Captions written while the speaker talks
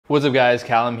What's up guys,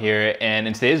 Calum here, and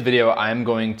in today's video I'm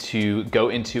going to go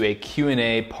into a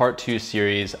Q&A part 2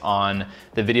 series on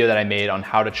the video that I made on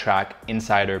how to track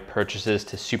insider purchases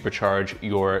to supercharge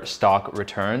your stock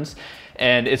returns.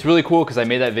 And it's really cool because I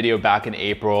made that video back in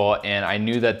April and I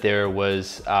knew that there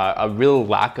was a real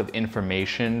lack of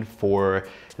information for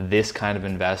this kind of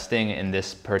investing in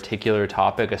this particular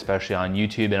topic, especially on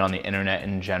YouTube and on the internet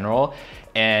in general.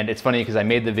 And it's funny because I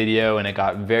made the video and it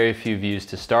got very few views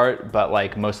to start, but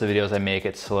like most of the videos I make,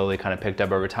 it slowly kind of picked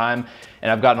up over time. And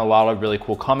I've gotten a lot of really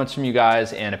cool comments from you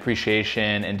guys and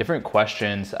appreciation and different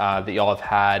questions that y'all have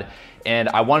had. And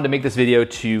I wanted to make this video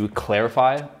to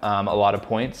clarify a lot of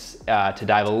points, to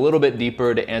dive a little bit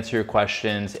deeper, to answer your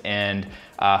questions, and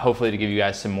hopefully to give you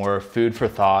guys some more food for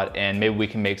thought, and maybe we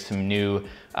can make some new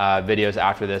videos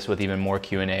after this with even more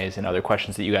Q&As and other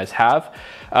questions that you guys have.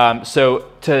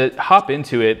 So to hop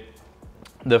into it,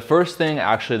 the first thing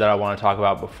actually that I want to talk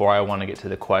about before I want to get to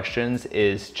the questions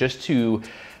is just to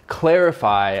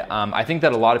clarify. I think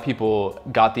that a lot of people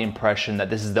got the impression that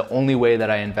this is the only way that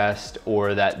I invest,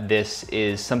 or that this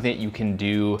is something that you can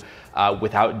do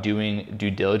without doing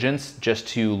due diligence, just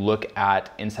to look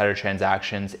at insider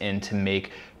transactions and to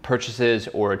make purchases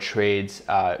or trades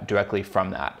directly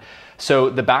from that. So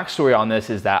the backstory on this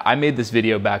is that I made this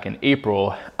video back in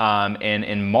April, and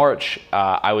in March,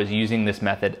 I was using this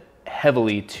method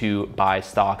heavily to buy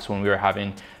stocks when we were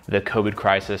having the COVID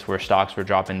crisis where stocks were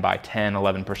dropping by 10,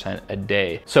 11% a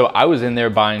day. So I was in there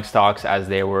buying stocks as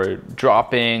they were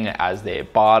dropping, as they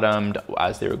bottomed,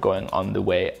 as they were going on the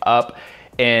way up.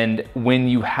 And when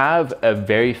you have a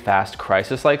very fast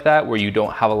crisis like that, where you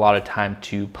don't have a lot of time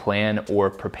to plan or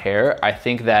prepare, I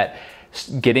think that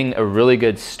getting a really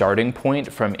good starting point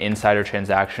from insider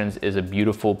transactions is a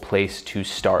beautiful place to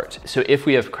start. So if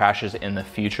we have crashes in the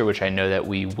future, which I know that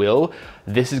we will,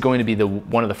 this is going to be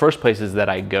one of the first places that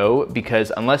I go, because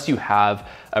unless you have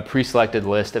a pre-selected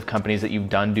list of companies that you've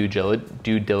done due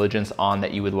diligence on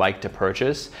that you would like to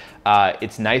purchase,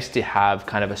 it's nice to have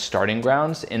kind of a starting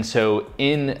grounds. And so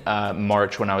in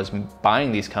March, when I was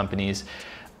buying these companies,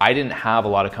 I didn't have a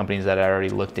lot of companies that I already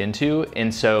looked into.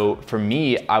 And so for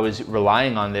me, I was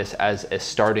relying on this as a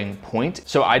starting point.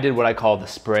 So I did what I call the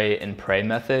spray and pray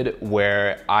method,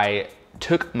 where I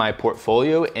took my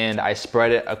portfolio and I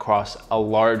spread it across a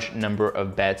large number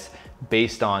of bets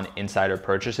based on insider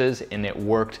purchases, and it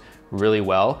worked really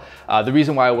well. The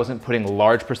reason why I wasn't putting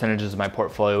large percentages of my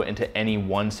portfolio into any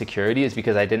one security is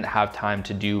because I didn't have time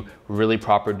to do really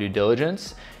proper due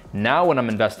diligence. Now when I'm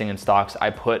investing in stocks, I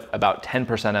put about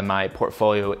 10% of my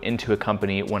portfolio into a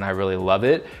company when I really love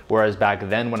it. Whereas back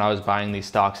then when I was buying these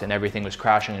stocks and everything was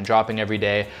crashing and dropping every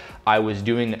day, I was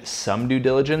doing some due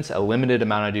diligence, a limited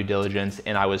amount of due diligence,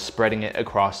 and I was spreading it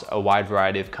across a wide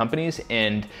variety of companies.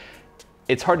 And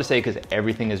it's hard to say because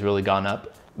everything has really gone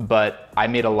up, but I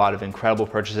made a lot of incredible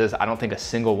purchases. I don't think a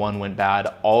single one went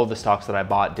bad. All of the stocks that I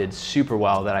bought did super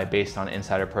well that I based on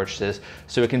insider purchases.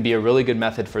 So it can be a really good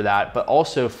method for that, but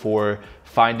also for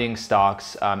finding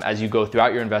stocks as you go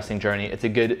throughout your investing journey. It's a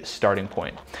good starting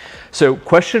point. So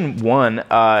question one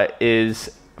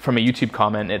is from a YouTube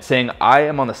comment. It's saying, I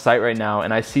am on the site right now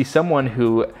and I see someone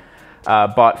who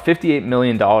bought $58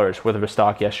 million worth of a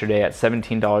stock yesterday at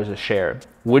 $17 a share.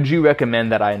 Would you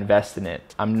recommend that I invest in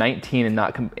it? I'm 19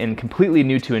 and completely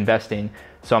new to investing,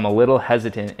 so I'm a little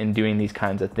hesitant in doing these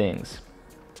kinds of things.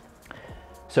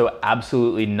 So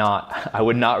absolutely not. I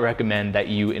would not recommend that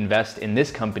you invest in this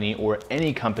company or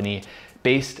any company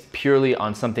based purely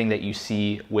on something that you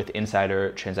see with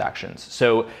insider transactions.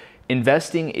 So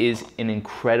investing is an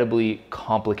incredibly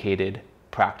complicated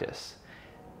practice.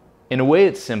 In a way,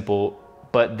 it's simple,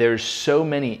 but there's so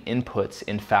many inputs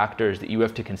and factors that you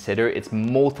have to consider. It's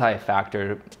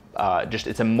multi-factor,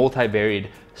 it's a multivariate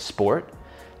sport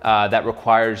that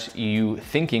requires you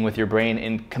thinking with your brain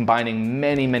and combining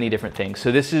many, many different things.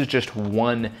 So this is just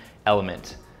one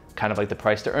element, kind of like the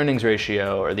price to earnings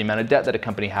ratio or the amount of debt that a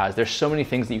company has. There's so many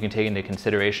things that you can take into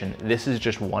consideration. This is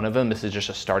just one of them. This is just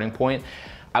a starting point.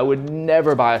 I would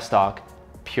never buy a stock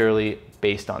purely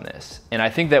based on this. And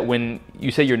I think that when you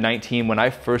say you're 19, when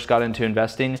I first got into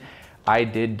investing, I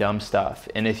did dumb stuff.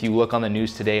 And if you look on the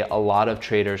news today, a lot of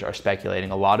traders are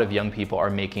speculating. A lot of young people are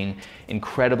making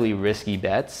incredibly risky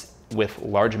bets with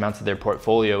large amounts of their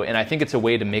portfolio. And I think it's a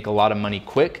way to make a lot of money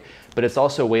quick, but it's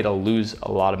also a way to lose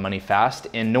a lot of money fast.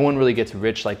 And no one really gets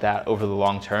rich like that over the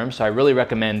long term. So I really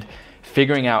recommend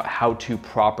figuring out how to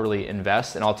properly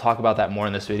invest. And I'll talk about that more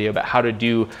in this video, but how to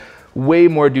do way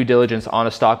more due diligence on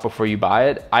a stock before you buy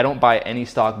it. I don't buy any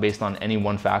stock based on any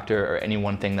one factor or any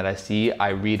one thing that I see. I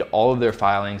read all of their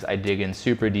filings. I dig in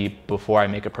super deep before I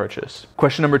make a purchase.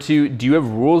 Question number two, do you have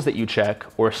rules that you check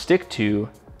or stick to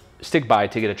stick by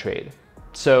to get a trade.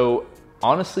 So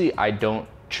honestly, I don't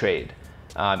trade.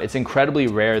 It's incredibly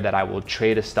rare that I will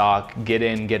trade a stock, get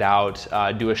in, get out,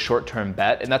 do a short-term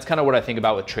bet. And that's kind of what I think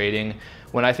about with trading.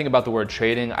 When I think about the word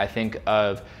trading, I think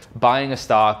of buying a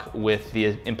stock with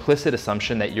the implicit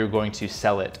assumption that you're going to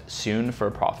sell it soon for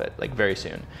a profit, like very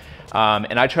soon.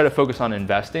 And I try to focus on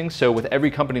investing. So with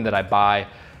every company that I buy,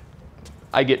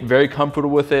 I get very comfortable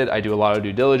with it. I do a lot of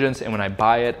due diligence. And when I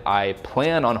buy it, I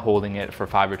plan on holding it for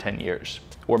 5 or 10 years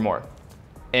or more.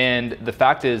 And the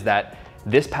fact is that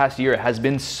this past year has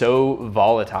been so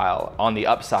volatile on the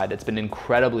upside. It's been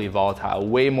incredibly volatile,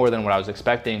 way more than what I was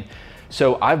expecting.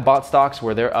 So I've bought stocks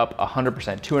where they're up 100%,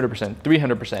 200%,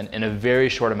 300% in a very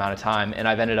short amount of time, and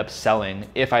I've ended up selling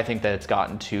if I think that it's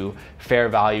gotten to fair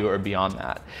value or beyond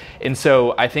that. And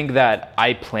so I think that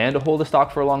I plan to hold a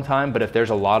stock for a long time, but if there's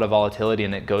a lot of volatility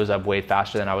and it goes up way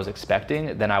faster than I was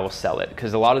expecting, then I will sell it.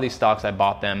 Because a lot of these stocks, I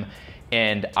bought them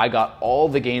and I got all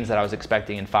the gains that I was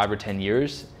expecting in 5 or 10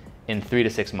 years in 3 to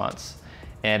 6 months.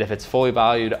 And if it's fully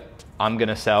valued, I'm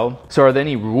gonna sell. So are there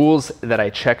any rules that I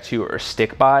check to or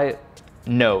stick by?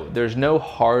 No, there's no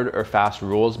hard or fast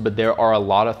rules, but there are a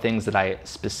lot of things that I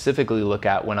specifically look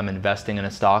at when I'm investing in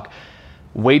a stock.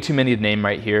 Way too many to name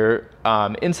right here.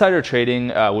 Insider trading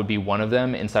would be one of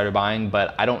them, insider buying,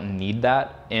 but I don't need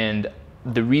that. And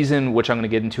the reason, which I'm gonna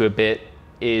get into a bit,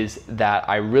 is that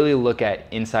I really look at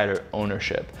insider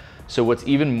ownership. So what's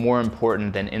even more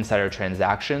important than insider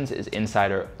transactions is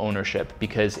insider ownership,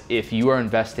 because if you are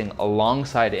investing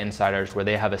alongside insiders where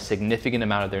they have a significant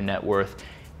amount of their net worth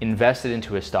invested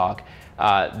into a stock,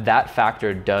 that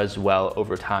factor does well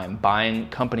over time. Buying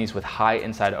companies with high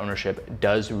insider ownership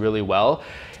does really well.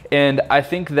 And I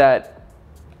think that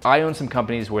I own some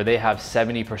companies where they have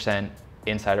 70%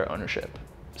 insider ownership.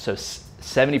 So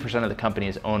 70% of the company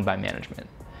is owned by management.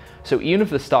 So even if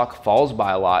the stock falls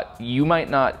by a lot, it might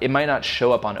not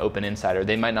show up on Open Insider.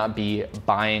 They might not be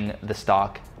buying the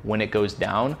stock when it goes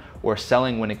down or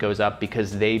selling when it goes up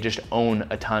because they just own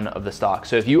a ton of the stock.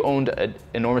 So if you owned an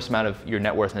enormous amount of your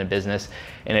net worth in a business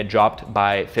and it dropped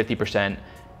by 50%,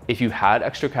 if you had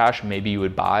extra cash, maybe you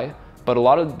would buy. But a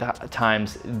lot of the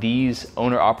times these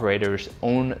owner operators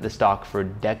own the stock for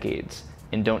decades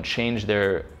and don't change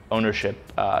their ownership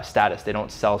status. They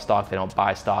don't sell stock, they don't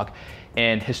buy stock.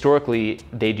 And historically,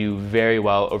 they do very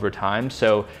well over time.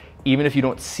 So even if you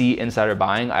don't see insider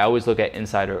buying, I always look at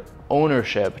insider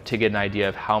ownership to get an idea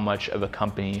of how much of a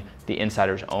company the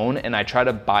insiders own. And I try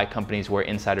to buy companies where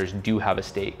insiders do have a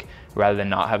stake rather than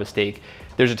not have a stake.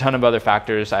 There's a ton of other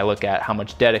factors. I look at how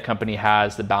much debt a company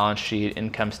has, the balance sheet,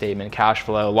 income statement, cash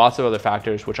flow, lots of other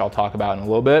factors, which I'll talk about in a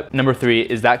little bit. Number 3,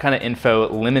 is that kind of info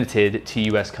limited to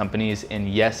US companies? And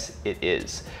yes, it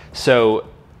is. So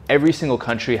every single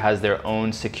country has their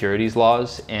own securities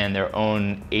laws and their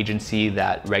own agency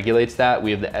that regulates that.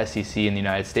 We have the SEC in the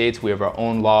United States. We have our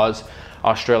own laws.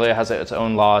 Australia has its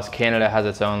own laws. Canada has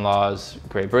its own laws.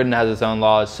 Great Britain has its own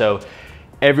laws. So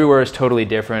everywhere is totally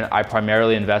different. I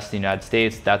primarily invest in the United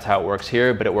States. That's how it works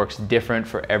here, but it works different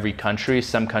for every country.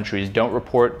 Some countries don't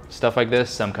report stuff like this.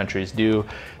 Some countries do.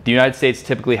 The United States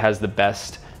typically has the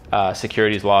best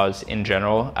securities laws in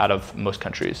general out of most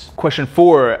countries. Question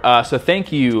 4, so thank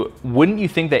you. Wouldn't you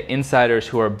think that insiders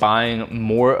who are buying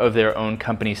more of their own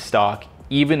company's stock,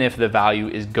 even if the value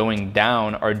is going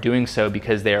down, are doing so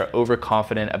because they are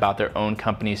overconfident about their own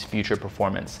company's future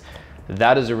performance?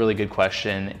 That is a really good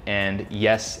question, and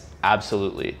yes,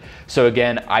 absolutely. So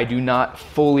again, I do not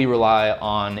fully rely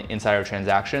on insider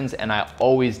transactions, and I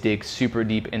always dig super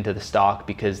deep into the stock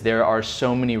because there are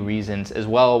so many reasons as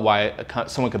well why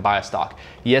someone could buy a stock.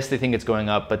 Yes, they think it's going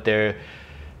up, but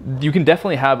you can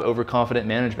definitely have overconfident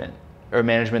management, or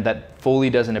management that fully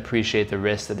doesn't appreciate the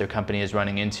risk that their company is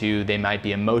running into. They might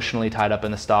be emotionally tied up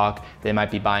in the stock. They might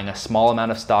be buying a small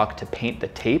amount of stock to paint the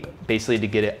tape, basically to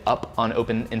get it up on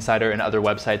Open Insider and other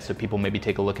websites so people maybe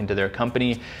take a look into their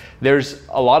company. There's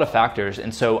a lot of factors,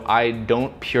 and so I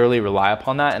don't purely rely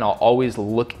upon that, and I'll always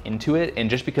look into it. And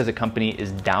just because a company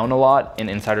is down a lot and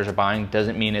insiders are buying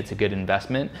doesn't mean it's a good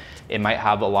investment. It might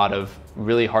have a lot of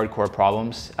really hardcore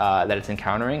problems that it's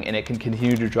encountering, and it can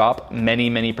continue to drop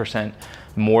many percent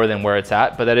more than where it's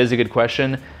at. But that is a good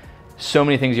question. So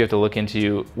many things you have to look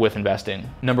into with investing.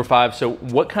 Number 5, so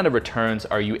what kind of returns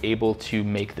are you able to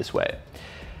make this way?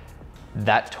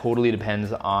 That totally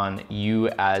depends on you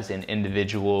as an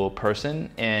individual person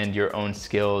and your own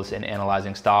skills in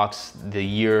analyzing stocks.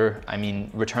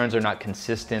 Returns are not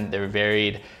consistent, they're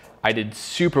varied. I did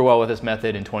super well with this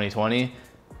method in 2020,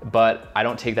 but I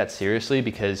don't take that seriously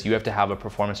because you have to have a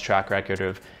performance track record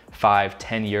of 5,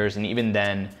 10 years, and even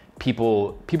then,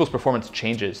 people's performance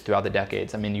changes throughout the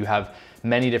decades. I mean, you have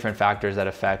many different factors that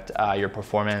affect your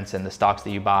performance and the stocks that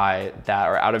you buy that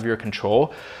are out of your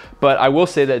control. But I will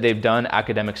say that they've done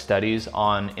academic studies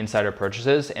on insider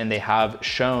purchases, and they have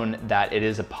shown that it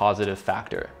is a positive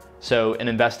factor. So in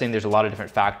investing, there's a lot of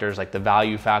different factors like the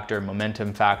value factor,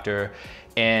 momentum factor,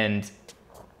 and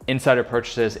insider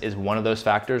purchases is one of those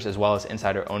factors, as well as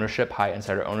insider ownership, high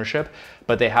insider ownership.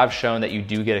 But they have shown that you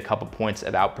do get a couple points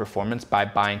of outperformance by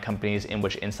buying companies in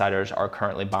which insiders are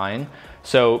currently buying.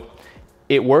 So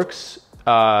it works,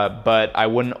 but I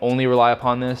wouldn't only rely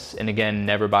upon this. And again,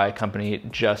 never buy a company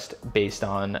just based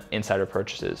on insider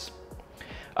purchases.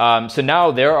 So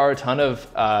now there are a ton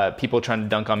of people trying to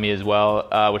dunk on me as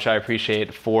well, which I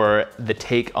appreciate, for the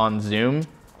take on Zoom.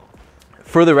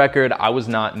 For the record, I was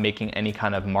not making any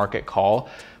kind of market call,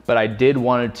 but I did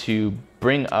wanted to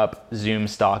bring up Zoom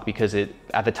stock because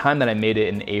at the time that I made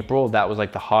it in April, that was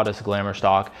like the hottest glamour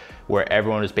stock where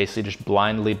everyone was basically just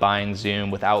blindly buying Zoom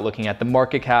without looking at the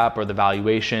market cap or the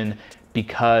valuation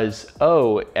because,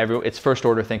 it's first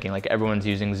order thinking, like everyone's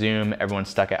using Zoom, everyone's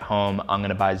stuck at home, I'm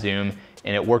gonna buy Zoom,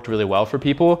 and it worked really well for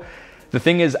people. The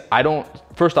thing is,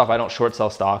 first off, I don't short sell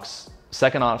stocks.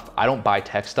 Second off, I don't buy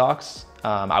tech stocks.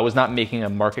 I was not making a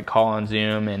market call on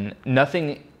Zoom, and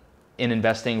nothing in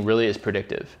investing really is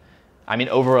predictive. I mean,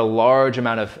 over a large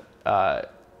amount of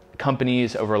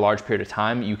companies, over a large period of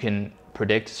time, you can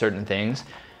predict certain things,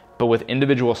 but with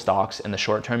individual stocks in the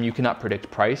short term, you cannot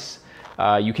predict price.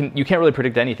 You can't really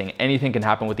predict anything. Anything can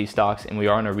happen with these stocks, and we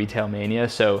are in a retail mania,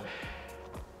 so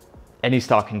any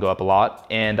stock can go up a lot.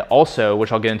 And also,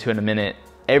 which I'll get into in a minute,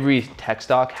 every tech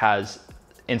stock has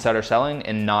insider selling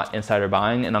and not insider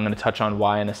buying, and I'm going to touch on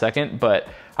why in a second, but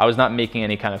I was not making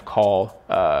any kind of call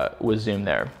with Zoom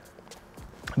there.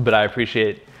 But I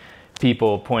appreciate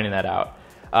people pointing that out.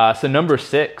 So number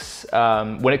 6,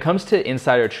 when it comes to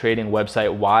insider trading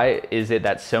website, why is it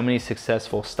that so many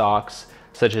successful stocks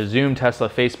such as Zoom, Tesla,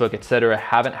 Facebook, etc.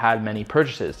 haven't had many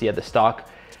purchases, yet the stock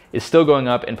is still going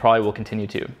up and probably will continue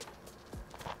to?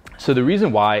 So the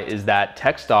reason why is that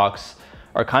tech stocks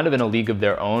are kind of in a league of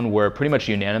their own where pretty much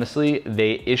unanimously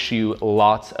they issue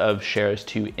lots of shares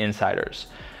to insiders.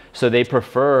 So they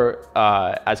prefer,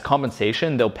 as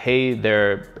compensation, they'll pay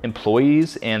their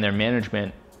employees and their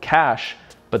management cash,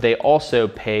 but they also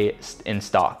pay in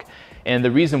stock. And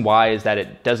the reason why is that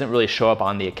it doesn't really show up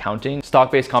on the accounting.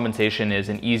 Stock-based compensation is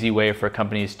an easy way for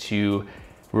companies to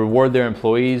reward their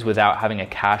employees without having a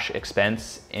cash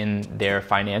expense in their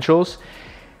financials.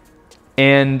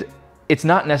 And it's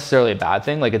not necessarily a bad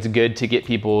thing. Like, it's good to get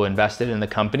people invested in the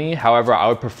company. However, I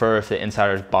would prefer if the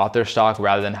insiders bought their stock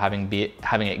rather than having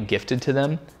it gifted to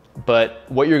them. But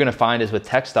what you're gonna find is with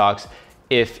tech stocks,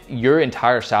 if your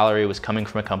entire salary was coming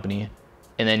from a company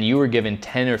and then you were given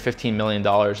 $10 or $15 million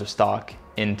of stock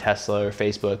in Tesla or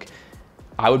Facebook,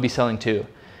 I would be selling too.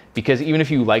 Because even if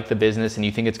you like the business and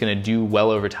you think it's gonna do well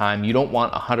over time, you don't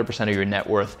want 100% of your net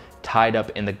worth tied up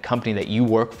in the company that you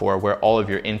work for, where all of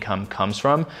your income comes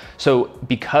from. So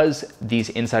because these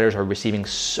insiders are receiving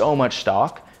so much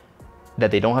stock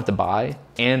that they don't have to buy,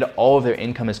 and all of their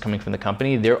income is coming from the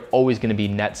company, they're always gonna be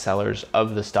net sellers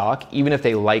of the stock. Even if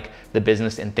they like the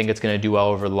business and think it's gonna do well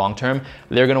over the long term,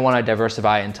 they're gonna wanna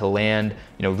diversify into land,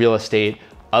 real estate,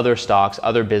 other stocks,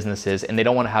 other businesses, and they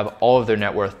don't want to have all of their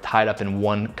net worth tied up in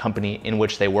one company in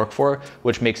which they work for,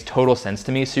 which makes total sense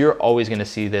to me. So you're always going to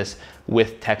see this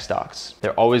with tech stocks.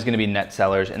 They're always going to be net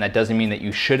sellers, and that doesn't mean that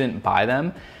you shouldn't buy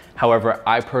them. However,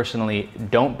 I personally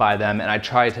don't buy them, and I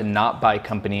try to not buy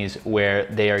companies where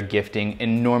they are gifting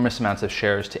enormous amounts of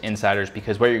shares to insiders,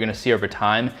 because what you're going to see over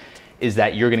time is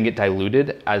that you're gonna get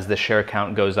diluted as the share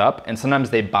count goes up. And sometimes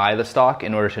they buy the stock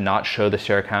in order to not show the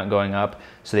share count going up.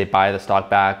 So they buy the stock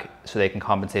back so they can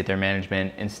compensate their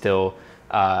management and still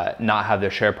not have their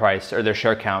share price or their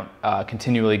share count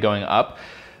continually going up.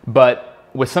 But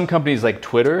with some companies like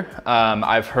Twitter,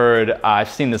 I've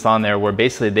seen this on there where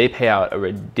basically they pay out a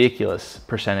ridiculous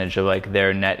percentage of like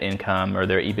their net income or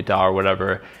their EBITDA or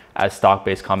whatever as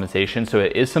stock-based compensation. So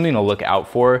it is something to look out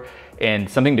for and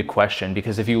something to question,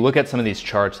 because if you look at some of these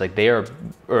charts, like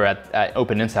at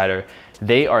Open Insider,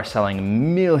 they are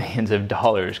selling millions of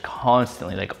dollars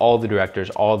constantly. Like all the directors,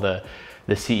 all the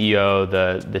CEO,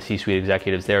 the C-suite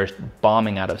executives, they're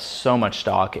bombing out of so much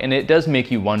stock. And it does make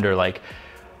you wonder, like,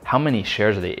 how many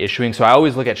shares are they issuing? So I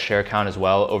always look at share count as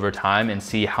well over time and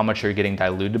see how much you're getting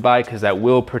diluted by, because that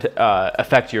will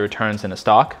affect your returns in a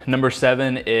stock. Number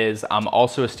 7 is I'm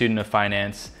also a student of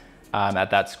finance at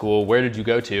that school. Where did you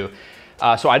go to?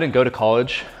 So I didn't go to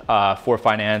college for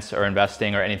finance or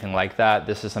investing or anything like that.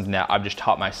 This is something that I've just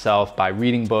taught myself by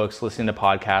reading books, listening to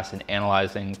podcasts, and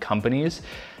analyzing companies.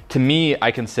 To me,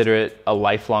 I consider it a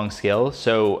lifelong skill.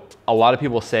 So a lot of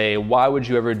people say, why would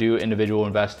you ever do individual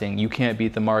investing? You can't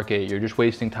beat the market. You're just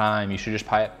wasting time. You should just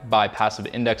buy passive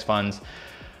index funds.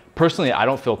 Personally, I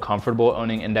don't feel comfortable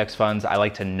owning index funds. I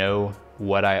like to know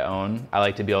what I own. I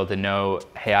like to be able to know,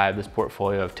 hey, I have this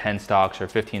portfolio of 10 stocks or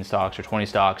 15 stocks or 20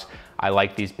 stocks. I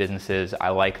like these businesses. I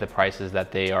like the prices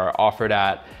that they are offered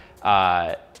at.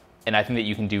 And I think that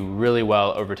you can do really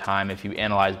well over time if you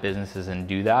analyze businesses and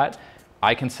do that.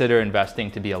 I consider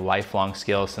investing to be a lifelong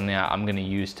skill, something that I'm gonna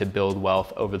use to build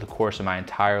wealth over the course of my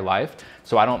entire life.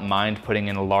 So I don't mind putting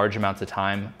in large amounts of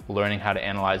time learning how to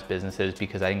analyze businesses,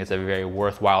 because I think it's a very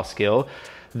worthwhile skill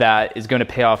that is gonna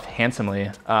pay off handsomely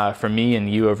for me and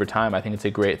you over time. I think it's a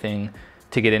great thing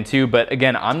to get into. But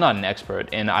again, I'm not an expert,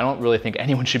 and I don't really think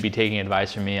anyone should be taking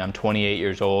advice from me. I'm 28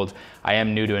 years old. I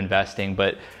am new to investing,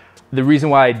 but the reason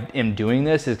why I am doing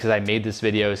this is because I made this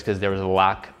video is because there was a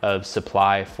lack of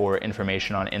supply for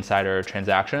information on insider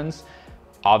transactions.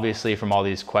 Obviously, from all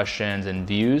these questions and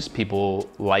views, people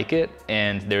like it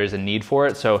and there is a need for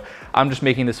it. So I'm just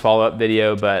making this follow-up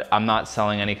video, but I'm not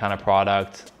selling any kind of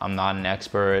product. I'm not an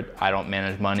expert. I don't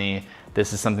manage money.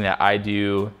 This is something that I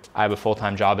do. I have a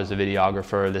full-time job as a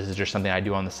videographer. This is just something I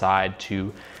do on the side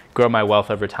to grow my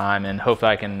wealth over time, and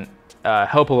hopefully I can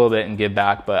help a little bit and give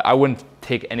back, but I wouldn't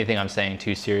take anything I'm saying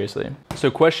too seriously. So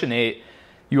question 8,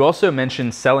 you also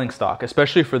mentioned selling stock,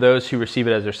 especially for those who receive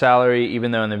it as their salary,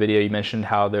 even though in the video you mentioned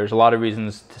how there's a lot of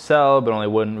reasons to sell, but only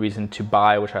one reason to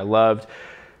buy, which I loved.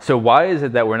 So why is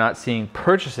it that we're not seeing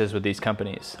purchases with these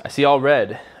companies? I see all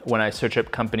red when I search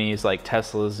up companies like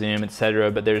Tesla, Zoom,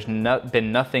 etc., but there's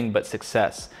been nothing but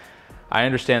success. I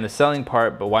understand the selling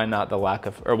part, but why the lack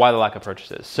of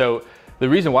purchases? So the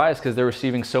reason why is because they're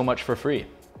receiving so much for free.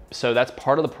 So that's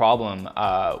part of the problem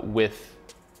with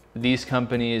these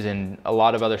companies and a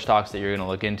lot of other stocks that you're gonna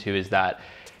look into, is that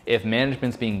if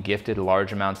management's being gifted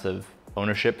large amounts of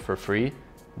ownership for free,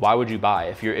 why would you buy?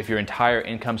 If your entire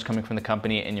income's coming from the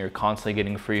company and you're constantly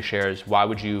getting free shares, why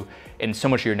would you, and so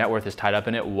much of your net worth is tied up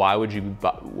in it, why would you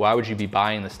be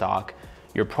buying the stock?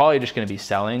 You're probably just gonna be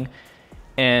selling.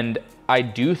 And I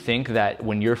do think that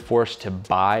when you're forced to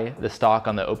buy the stock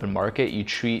on the open market, you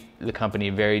treat the company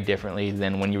very differently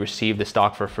than when you receive the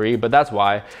stock for free, but that's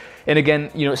why. And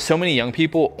again, you know, so many young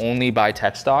people only buy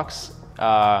tech stocks.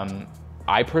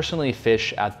 I personally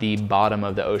fish at the bottom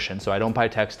of the ocean. So I don't buy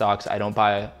tech stocks. I don't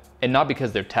buy, and not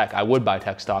because they're tech, I would buy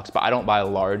tech stocks, but I don't buy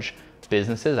large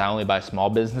businesses. I only buy small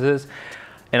businesses.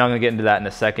 And I'm gonna get into that in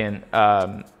a second.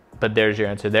 But there's your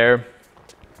answer there.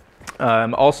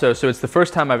 Also, so it's the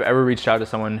first time I've ever reached out to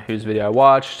someone whose video I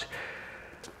watched.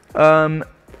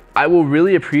 I will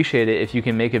really appreciate it if you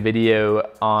can make a video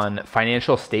on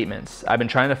financial statements. I've been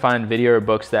trying to find video or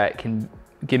books that can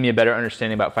give me a better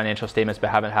understanding about financial statements,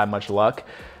 but haven't had much luck.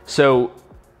 So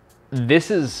this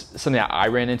is something that I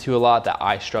ran into a lot, that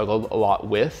I struggled a lot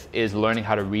with, is learning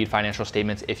how to read financial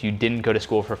statements if you didn't go to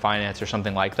school for finance or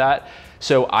something like that.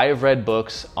 So I have read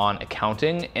books on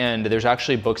accounting, and there's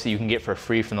actually books that you can get for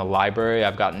free from the library.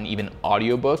 I've gotten even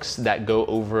audiobooks that go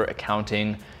over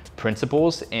accounting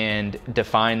principles and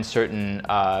define certain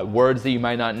words that you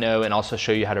might not know, and also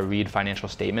show you how to read financial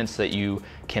statements so that you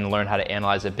can learn how to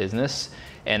analyze a business.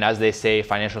 And as they say,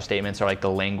 financial statements are like the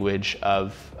language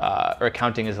of, or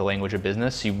accounting is the language of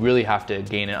business. So you really have to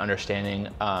gain an understanding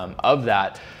of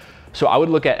that. So I would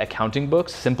look at accounting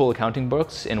books, simple accounting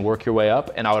books, and work your way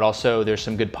up. And I would also, there's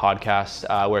some good podcasts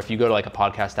where if you go to like a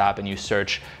podcast app and you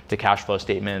search the cash flow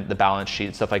statement, the balance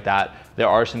sheet, stuff like that, there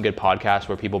are some good podcasts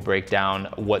where people break down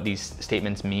what these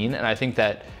statements mean. And I think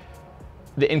that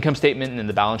the income statement and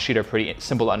the balance sheet are pretty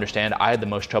simple to understand. I had the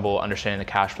most trouble understanding the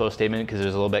cash flow statement because it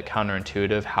was a little bit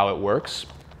counterintuitive how it works.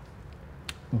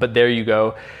 But there you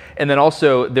go. And then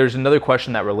also there's another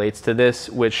question that relates to this,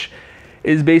 which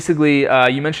is basically,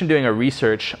 you mentioned doing a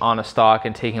research on a stock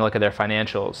and taking a look at their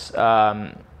financials.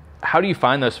 How do you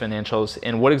find those financials,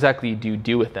 and what exactly do you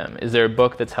do with them? Is there a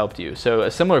book that's helped you? So a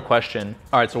similar question.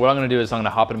 All right, so what I'm gonna do is I'm gonna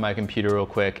hop into my computer real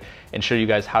quick and show you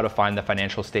guys how to find the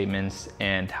financial statements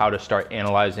and how to start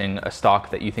analyzing a stock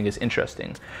that you think is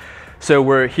interesting. So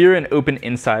we're here in Open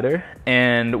Insider,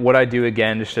 and what I do,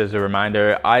 again, just as a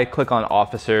reminder, I click on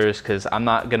officers because I'm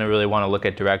not gonna really wanna look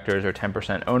at directors or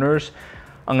 10% owners.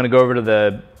 I'm gonna go over to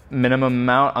the minimum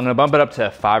amount. I'm gonna bump it up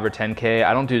to 5 or 10K.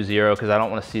 I don't do 0 because I don't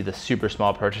wanna see the super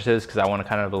small purchases, because I wanna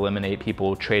kind of eliminate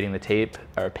people trading the tape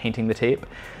or painting the tape.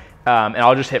 And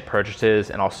I'll just hit purchases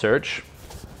and I'll search.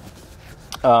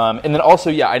 And then also,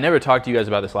 yeah, I never talked to you guys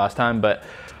about this last time, but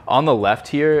on the left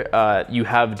here, you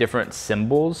have different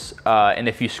symbols. And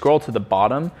if you scroll to the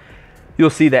bottom, you'll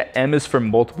see that M is for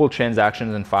multiple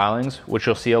transactions and filings, which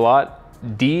you'll see a lot.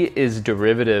 D is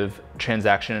derivative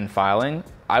transaction and filing.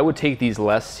 I would take these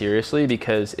less seriously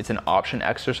because it's an option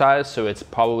exercise, so it's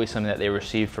probably something that they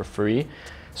receive for free.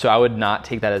 So I would not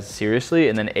take that as seriously.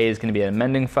 And then A is going to be an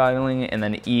amending filing, and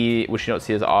then E, which you don't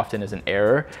see as often, is an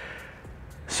error.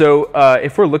 So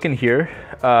if we're looking here,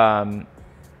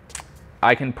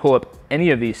 I can pull up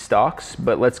any of these stocks,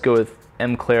 but let's go with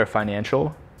Claire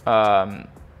Financial.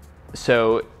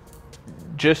 So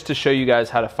just to show you guys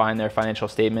how to find their financial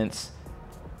statements,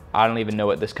 I don't even know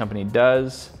what this company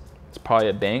does. It's probably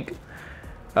a bank.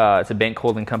 It's a bank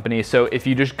holding company. So if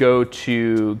you just go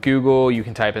to Google, you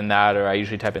can type in that, or I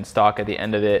usually type in stock at the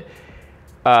end of it.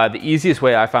 The easiest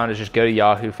way I found is just go to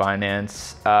Yahoo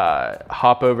Finance,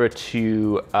 hop over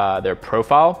to their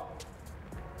profile,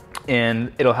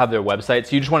 and it'll have their website.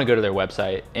 So you just want to go to their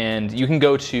website, and you can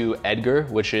go to Edgar,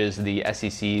 which is the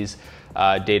SEC's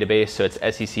database. So it's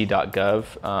sec.gov,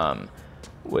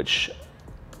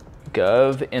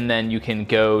 and then you can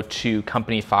go to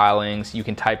company filings. You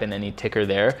can type in any ticker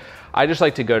there. I just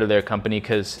like to go to their company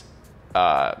because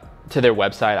to their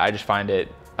website, I just find it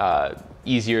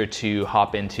easier to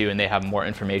hop into, and they have more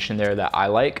information there that I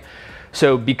like.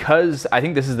 So because I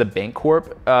think this is the bank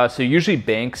corp, so usually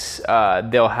banks,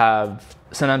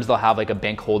 sometimes they'll have like a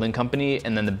bank holding company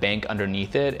and then the bank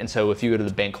underneath it. And so if you go to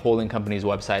the bank holding company's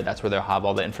website, that's where they'll have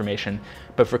all the information.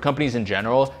 But for companies in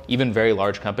general, even very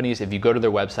large companies, if you go to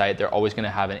their website, they're always going to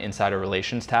have an insider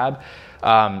relations tab.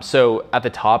 So at the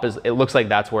top it looks like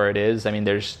that's where it is. I mean,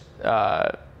 there's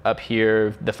up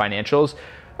here, the financials.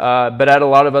 But at a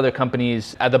lot of other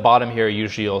companies, at the bottom here,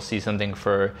 usually you'll see something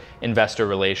for investor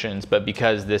relations. But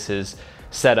because this is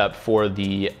set up for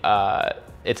the,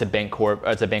 it's a bank corp,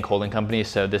 it's a bank holding company,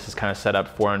 so this is kind of set up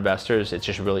for investors. It's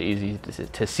just really easy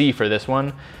to see for this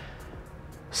one.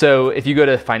 So if you go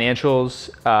to financials,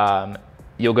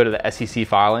 you'll go to the SEC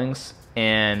filings,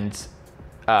 and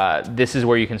this is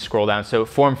where you can scroll down. So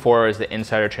Form 4 is the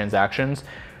insider transactions.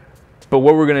 But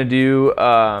what we're gonna do,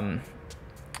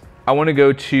 I want to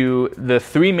go to the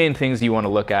three main things you want to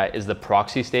look at is the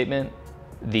proxy statement,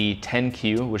 the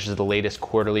 10Q, which is the latest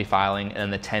quarterly filing,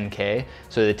 and the 10K.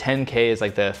 So the 10K is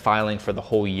like the filing for the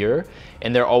whole year,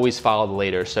 and they're always filed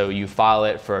later. So you file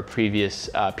it for a previous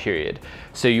period.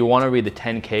 So you want to read the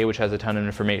 10K, which has a ton of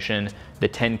information. The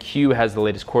 10Q has the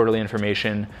latest quarterly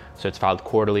information. So it's filed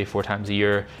quarterly 4 times a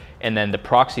year. And then the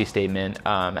proxy statement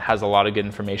has a lot of good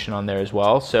information on there as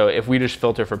well. So if we just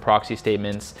filter for proxy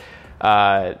statements,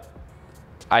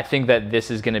 I think that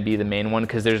this is going to be the main one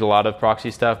because there's a lot of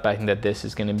proxy stuff, but I think that this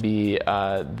is going to be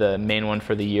the main one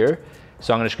for the year.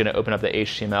 So I'm just going to open up the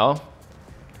HTML.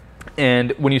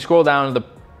 And when you scroll down, the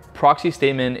proxy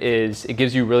statement it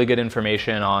gives you really good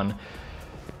information on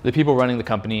the people running the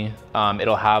company.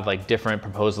 It'll have like different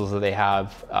proposals that they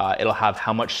have. It'll have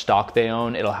how much stock they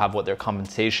own. It'll have what their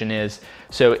compensation is.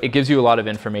 So it gives you a lot of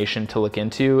information to look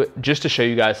into. Just to show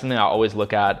you guys, something I always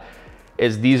look at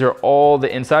is these are all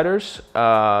the insiders,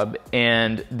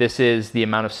 and this is the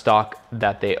amount of stock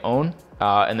that they own,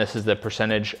 and this is the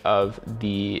percentage of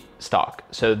the stock.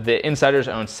 So the insiders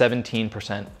own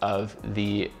 17% of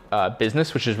the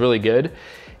business, which is really good.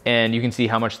 And you can see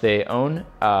how much they own.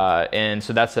 And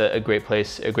so that's a great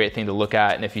place, a great thing to look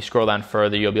at. And if you scroll down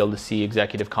further, you'll be able to see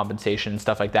executive compensation,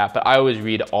 stuff like that. But I always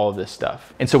read all of this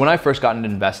stuff. And so when I first got into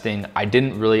investing, I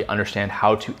didn't really understand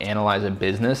how to analyze a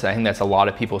business. I think that's a lot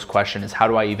of people's question is how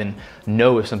do I even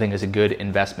know if something is a good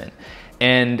investment?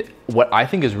 And what I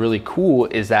think is really cool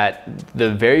is that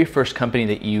the very first company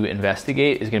that you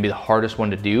investigate is gonna be the hardest one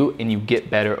to do, and you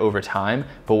get better over time.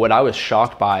 But what I was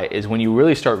shocked by is when you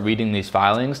really start reading these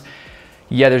filings,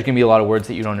 yeah, there's gonna be a lot of words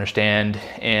that you don't understand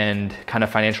and kind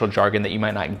of financial jargon that you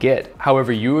might not get.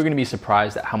 However, you are gonna be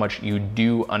surprised at how much you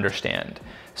do understand.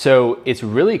 So it's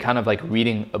really kind of like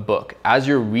reading a book. As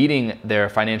you're reading their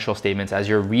financial statements, as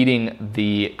you're reading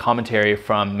the commentary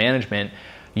from management,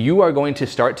 you are going to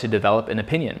start to develop an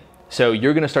opinion. So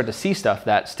you're gonna start to see stuff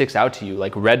that sticks out to you,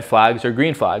 like red flags or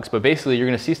green flags, but basically you're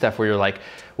gonna see stuff where you're like,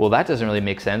 well, that doesn't really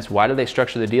make sense. Why do they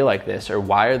structure the deal like this? Or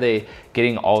why are they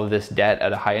getting all of this debt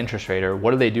at a high interest rate? Or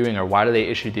what are they doing? Or why do they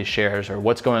issue these shares? Or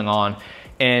what's going on?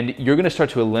 And you're gonna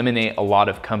start to eliminate a lot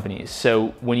of companies.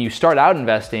 So when you start out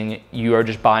investing, you are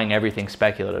just buying everything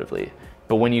speculatively.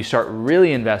 But when you start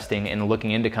really investing and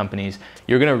looking into companies,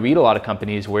 you're gonna read a lot of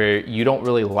companies where you don't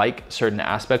really like certain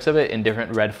aspects of it and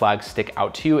different red flags stick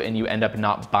out to you and you end up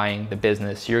not buying the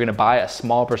business. You're gonna buy a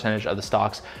small percentage of the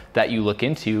stocks that you look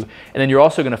into. And then you're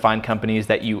also gonna find companies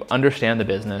that you understand the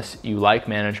business, you like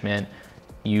management,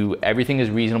 everything is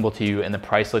reasonable to you and the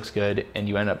price looks good and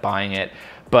you end up buying it.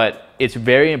 But it's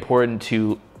very important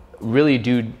to really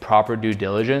do proper due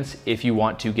diligence if you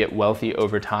want to get wealthy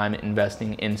over time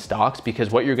investing in stocks,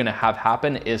 because what you're gonna have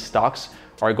happen is stocks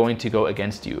are going to go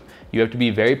against you. You have to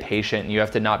be very patient, and you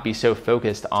have to not be so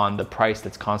focused on the price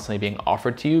that's constantly being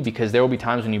offered to you, because there will be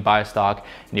times when you buy a stock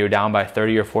and you're down by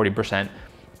 30 or 40%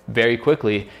 very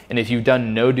quickly. And if you've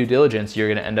done no due diligence, you're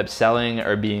gonna end up selling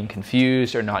or being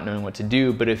confused or not knowing what to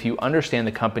do. But if you understand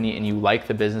the company and you like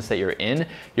the business that you're in,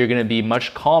 you're gonna be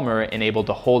much calmer and able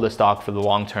to hold a stock for the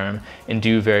long term and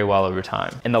do very well over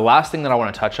time. And the last thing that I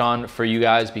wanna touch on for you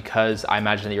guys, because I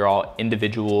imagine that you're all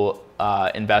individual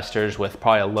investors with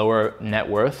probably a lower net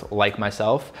worth like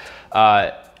myself,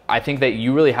 I think that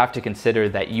you really have to consider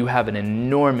that you have an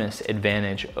enormous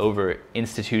advantage over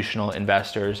institutional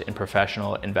investors and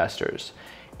professional investors.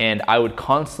 And I would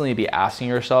constantly be asking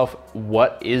yourself,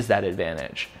 what is that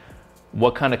advantage?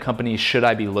 What kind of companies should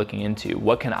I be looking into?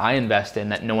 What can I invest in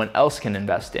that no one else can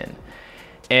invest in?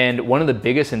 And one of the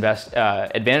biggest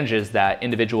advantages that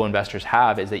individual investors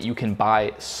have is that you can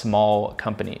buy small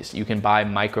companies. You can buy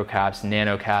micro caps,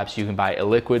 nano caps, you can buy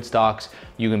illiquid stocks,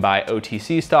 you can buy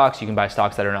OTC stocks, you can buy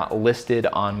stocks that are not listed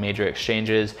on major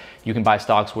exchanges, you can buy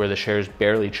stocks where the shares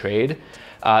barely trade.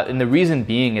 And the reason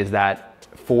being is that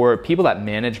for people that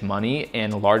manage money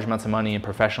and large amounts of money and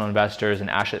professional investors and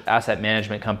asset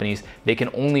management companies, they can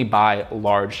only buy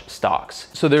large stocks.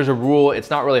 So there's a rule, it's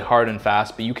not really hard and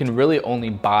fast, but you can really only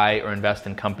buy or invest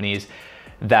in companies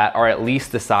that are at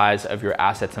least the size of your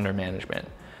assets under management.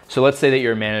 So let's say that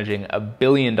you're managing $1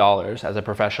 billion as a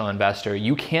professional investor.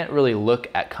 You can't really look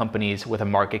at companies with a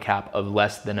market cap of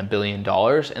less than $1 billion.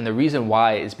 And the reason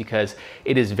why is because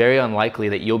it is very unlikely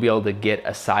that you'll be able to get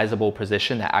a sizable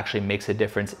position that actually makes a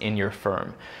difference in your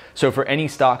firm. So for any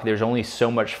stock, there's only so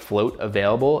much float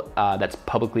available that's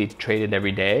publicly traded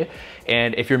every day.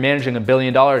 And if you're managing $1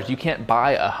 billion, you can't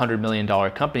buy a $100 million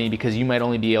company, because you might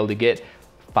only be able to get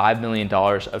 $5 million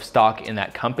of stock in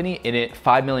that company, and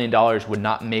 $5 million would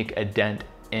not make a dent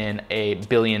in a $1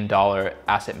 billion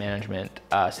asset management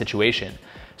situation.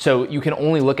 So you can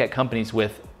only look at companies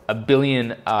with $1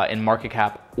 billion in market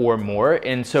cap or more.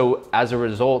 And so as a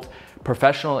result,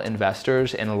 professional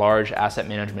investors in large asset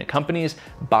management companies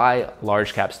buy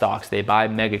large cap stocks, they buy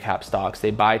mega cap stocks,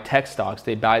 they buy tech stocks,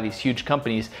 they buy these huge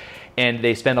companies, and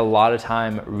they spend a lot of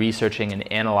time researching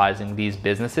and analyzing these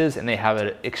businesses, and they have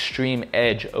an extreme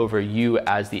edge over you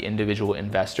as the individual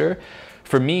investor.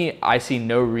 For me, I see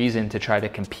no reason to try to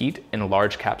compete in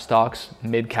large cap stocks,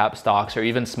 mid cap stocks, or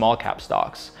even small cap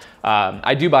stocks.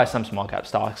 I do buy some small cap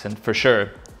stocks, and for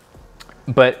sure,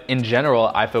 but in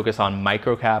general, I focus on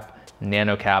micro cap,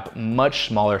 nano cap, much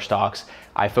smaller stocks.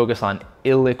 I focus on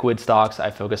illiquid stocks.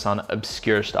 I focus on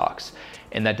obscure stocks.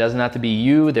 And that doesn't have to be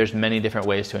you. There's many different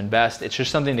ways to invest. It's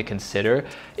just something to consider.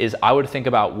 Is I would think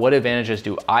about, what advantages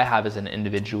do I have as an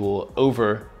individual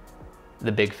over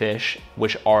the big fish,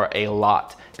 which are a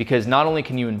lot. Because not only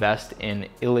can you invest in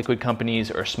illiquid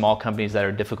companies or small companies that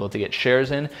are difficult to get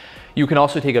shares in, you can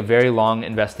also take a very long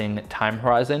investing time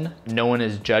horizon. No one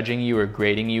is judging you or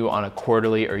grading you on a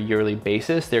quarterly or yearly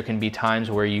basis. There can be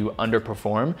times where you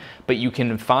underperform, but you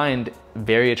can find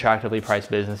very attractively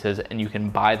priced businesses and you can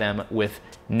buy them with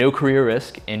no career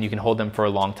risk, and you can hold them for a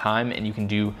long time, and you can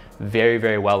do very,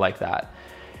 very well like that.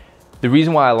 The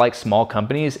reason why I like small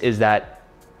companies is that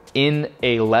in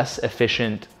a less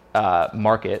efficient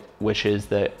market, which is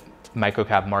the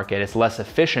microcap market, it's less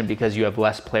efficient because you have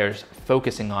less players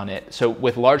focusing on it. So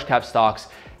with large cap stocks,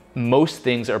 most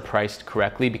things are priced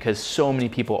correctly because so many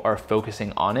people are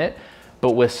focusing on it.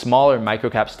 But with smaller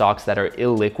microcap stocks that are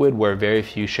illiquid, where very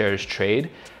few shares trade,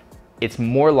 it's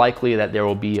more likely that there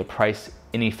will be a price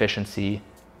inefficiency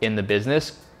in the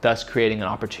business, thus creating an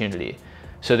opportunity.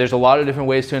 So there's a lot of different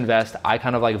ways to invest. I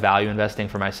kind of like value investing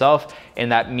for myself,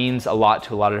 and that means a lot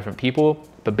to a lot of different people.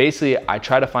 But basically, I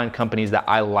try to find companies that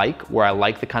I like, where I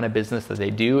like the kind of business that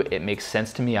they do. It makes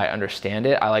sense to me. I understand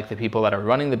it. I like the people that are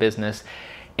running the business,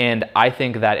 and I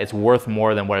think that it's worth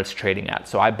more than what it's trading at.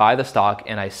 So I buy the stock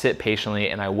and I sit patiently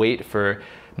and I wait for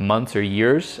months or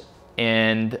years,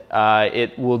 and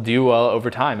it will do well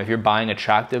over time. If you're buying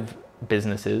attractive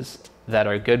businesses that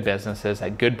are good businesses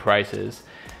at good prices,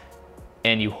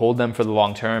 and you hold them for the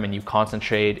long term, and you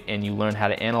concentrate and you learn how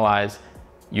to analyze,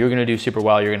 you're gonna do super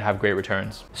well. You're gonna have great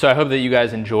returns. So I hope that you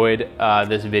guys enjoyed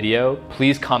this video.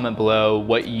 Please comment below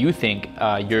what you think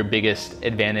your biggest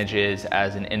advantage is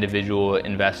as an individual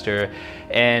investor,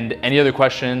 and any other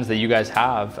questions that you guys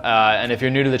have. And if you're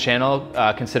new to the channel,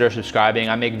 consider subscribing.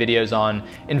 I make videos on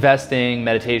investing,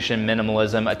 meditation,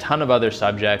 minimalism, a ton of other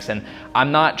subjects. And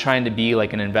I'm not trying to be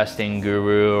like an investing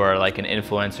guru or like an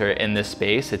influencer in this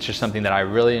space. It's just something that I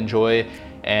really enjoy.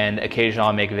 and occasionally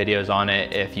I'll make videos on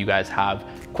it if you guys have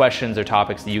questions or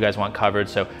topics that you guys want covered.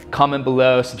 So comment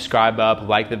below, subscribe up,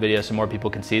 like the video so more people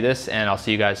can see this, and I'll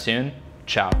see you guys soon.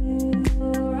 Ciao.